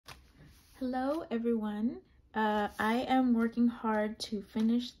Hello everyone. I am working hard to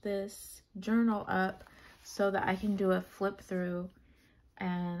finish this journal up so that I can do a flip through,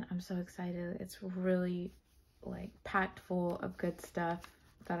 and I'm so excited. It's really like packed full of good stuff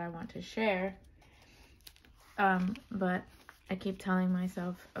that I want to share. But I keep telling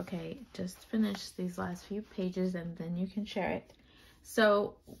myself, okay, just finish these last few pages and then you can share it.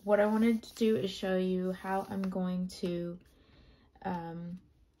 So what I wanted to do is show you how I'm going to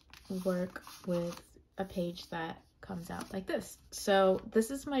work with a page that comes out like this. So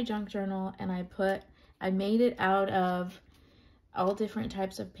this is my junk journal, and I made it out of all different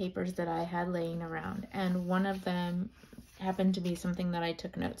types of papers that I had laying around, and one of them happened to be something that I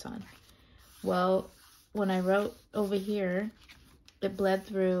took notes on. Well, when I wrote over here, it bled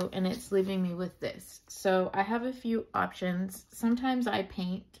through and it's leaving me with this. So I have a few options. Sometimes I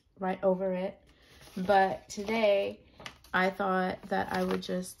paint right over it, but today I thought that I would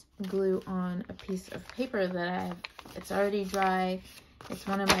just glue on a piece of paper that I have. It's already dry. It's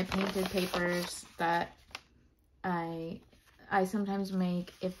one of my painted papers that I sometimes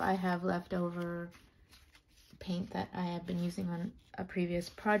make if I have leftover paint that I have been using on a previous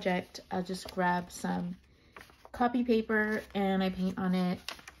project. I'll just grab some copy paper and I paint on it,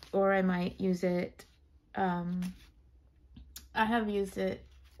 or I might use it. I have used it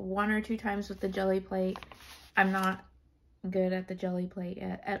 1 or 2 times with the jelly plate. I'm not good at the jelly plate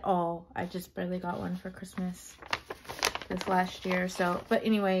at all. I just barely got one for Christmas this last year. So, but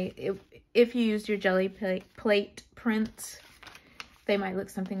anyway, if you use your jelly plate prints, they might look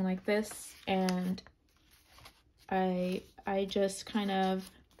something like this. And I just kind of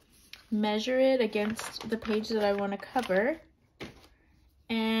measure it against the page that I want to cover.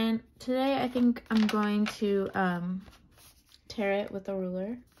 And today I think I'm going to tear it with a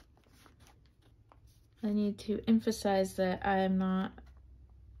ruler. I need to emphasize that I am not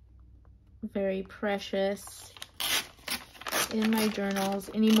very precious in my journals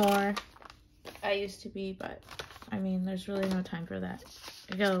anymore. I used to be, but I mean, there's really no time for that.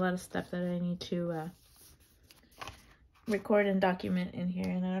 I got a lot of stuff that I need to record and document in here,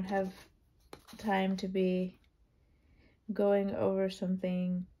 and I don't have time to be going over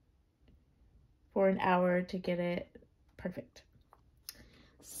something for an hour to get it perfect.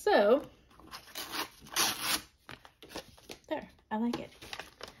 So there, I like it.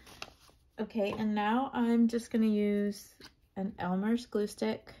 Okay, and now I'm just gonna use an Elmer's glue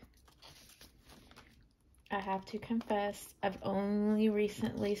stick. I have to confess, I've only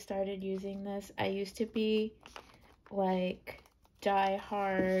recently started using this. I used to be like die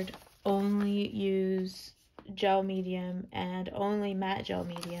hard, only use gel medium and only matte gel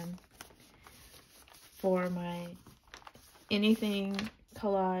medium for my anything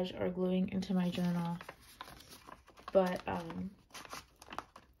collage or gluing into my journal. But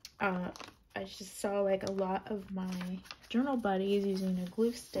I just saw like a lot of my journal buddies using a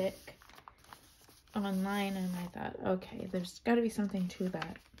glue stick online, and I thought, okay, there's got to be something to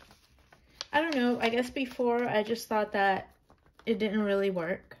that. I don't know, I guess before I just thought that it didn't really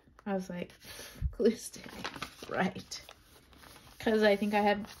work. I was like, glue stick, right? Because I think I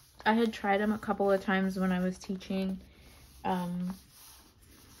had tried them a couple of times when I was teaching at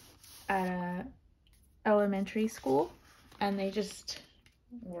a elementary school, and they just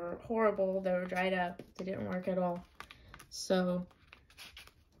were horrible. They were dried up. They didn't work at all. So,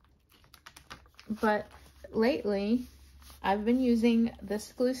 but lately I've been using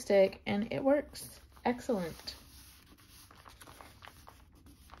this glue stick and it works excellent.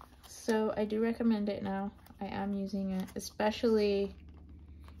 So I do recommend it now. I am using it, especially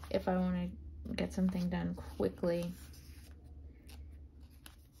if I want to get something done quickly.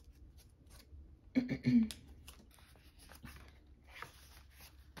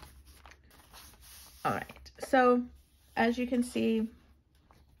 All right, so as you can see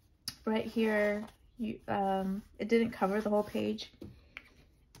right here, it didn't cover the whole page,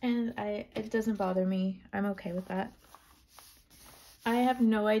 and it doesn't bother me. I'm okay with that. I have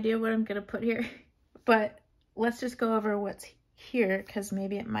no idea what I'm gonna put here, but let's just go over what's here, because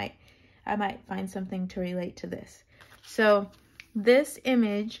maybe I might find something to relate to this. So this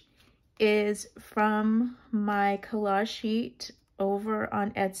image is from my collage sheet over on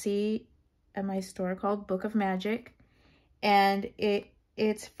Etsy at my store called Book of Magick, and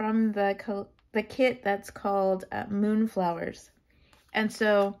it's from the kit that's called Moonflowers. And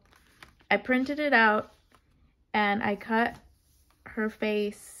so I printed it out and I cut her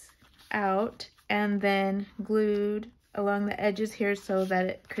face out and then glued along the edges here so that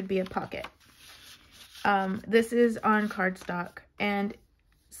it could be a pocket. This is on cardstock, and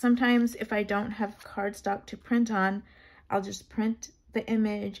sometimes if I don't have cardstock to print on, I'll just print the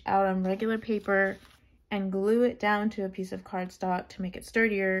image out on regular paper and glue it down to a piece of cardstock to make it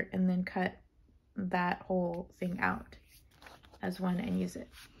sturdier, and then cut that whole thing out as one and use it.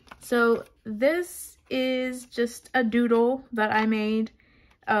 So this is just a doodle that I made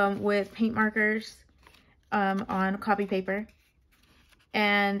with paint markers on copy paper.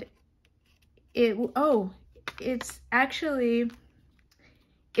 And it's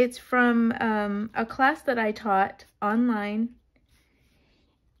from a class that I taught online.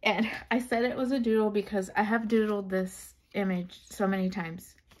 And I said it was a doodle because I have doodled this image so many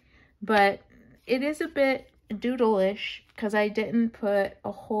times. But it is a bit doodle-ish because I didn't put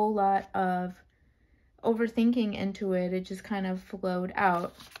a whole lot of overthinking into it. It just kind of flowed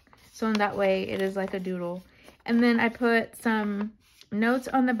out. So in that way, it is like a doodle. And then I put some notes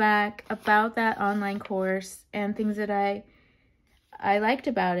on the back about that online course and things that I liked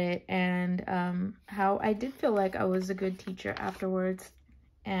about it, and how I did feel like I was a good teacher afterwards.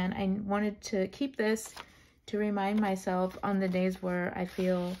 And I wanted to keep this to remind myself on the days where I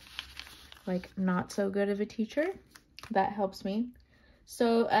feel like not so good of a teacher. That helps me.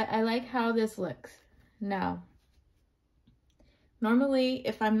 So I like how this looks. Now, normally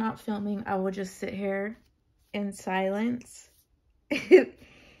if I'm not filming, I will just sit here in silence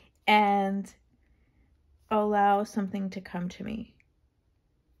and allow something to come to me.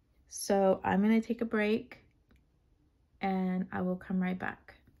 So I'm going to take a break and I will come right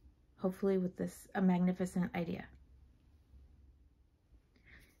back, hopefully with a magnificent idea.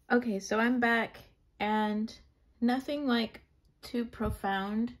 Okay, so I'm back and nothing like too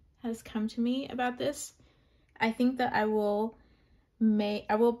profound has come to me about this. I think that I will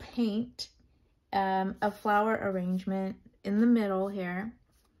paint a flower arrangement in the middle here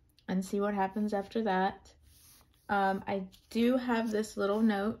and see what happens after that. I do have this little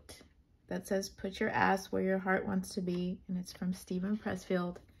note that says, "Put your ass where your heart wants to be," and it's from Steven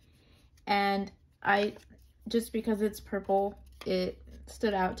Pressfield. And just because it's purple, it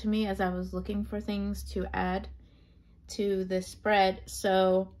stood out to me as I was looking for things to add to this spread.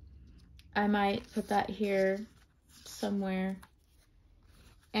 So I might put that here somewhere.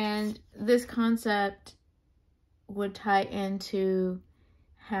 And this concept would tie into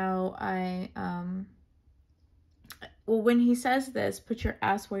how well, when he says this, "Put your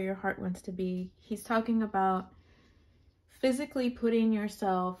ass where your heart wants to be," he's talking about physically putting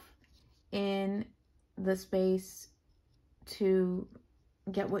yourself in the space to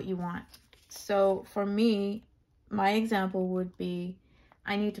get what you want. So for me, my example would be,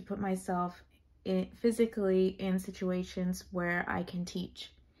 I need to put myself physically in situations where I can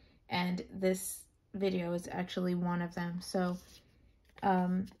teach. And this video is actually one of them. So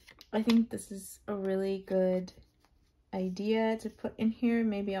I think this is a really good idea to put in here.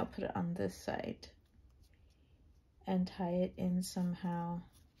 Maybe I'll put it on this side and tie it in somehow.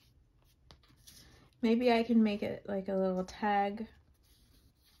 Maybe I can make it like a little tag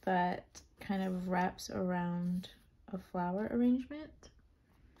that kind of wraps around a flower arrangement.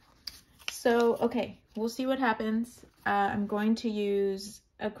 So, okay, we'll see what happens. I'm going to use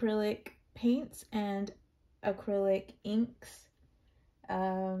acrylic paints and acrylic inks,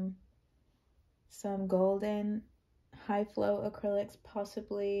 some golden high flow acrylics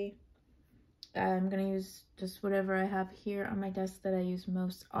possibly. I'm going to use just whatever I have here on my desk that I use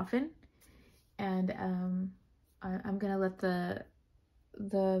most often. And I'm going to let the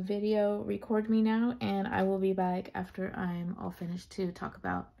video record me now, and I will be back after I'm all finished to talk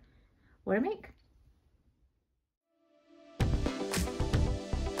about what I make.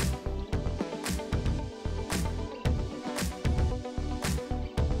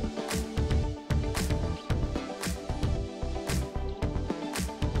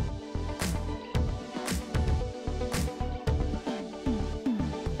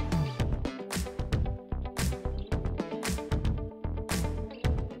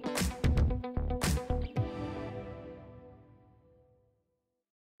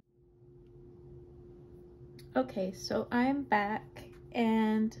 Okay, so I'm back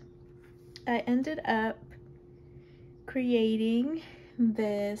and I ended up creating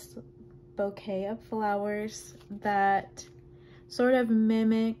this bouquet of flowers that sort of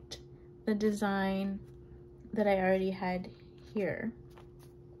mimicked the design that I already had here.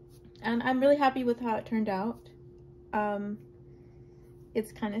 And I'm really happy with how it turned out.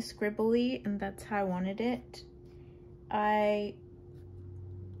 It's kind of scribbly, and that's how I wanted it. I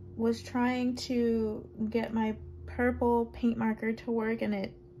was trying to get my purple paint marker to work, and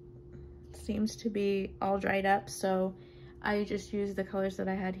it seems to be all dried up, so I just used the colors that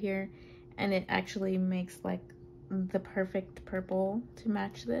I had here, and it actually makes like the perfect purple to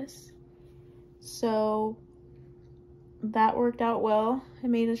match this. So that worked out well. I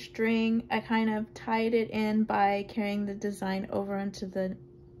made a string. I kind of tied it in by carrying the design over onto the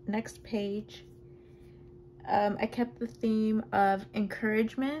next page. I kept the theme of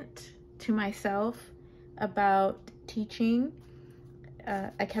encouragement to myself about teaching.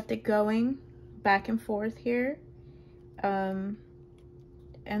 I kept it going back and forth here. And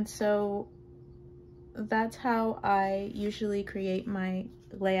so that's how I usually create my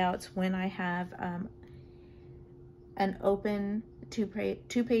layouts when I have an open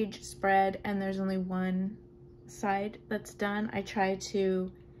two-page spread and there's only one side that's done. I try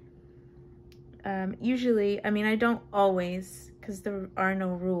to usually, I mean, I don't always, because there are no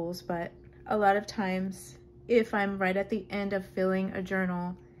rules, but a lot of times if I'm right at the end of filling a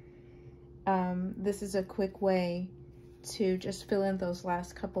journal, this is a quick way to just fill in those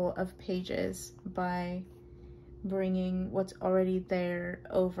last couple of pages by bringing what's already there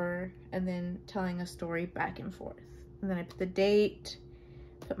over and then telling a story back and forth. And then I put the date,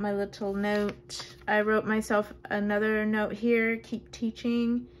 put my little note. I wrote myself another note here: keep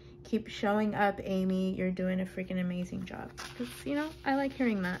teaching, keep showing up, Amy. You're doing a freaking amazing job. Because, you know, I like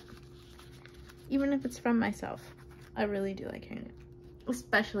hearing that. Even if it's from myself. I really do like hearing it.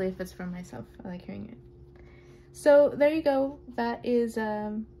 Especially if it's from myself. I like hearing it. So there you go. That is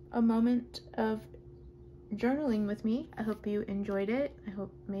a moment of journaling with me. I hope you enjoyed it. I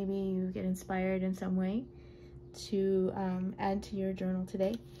hope maybe you get inspired in some way to add to your journal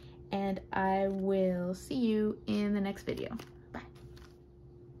today. And I will see you in the next video.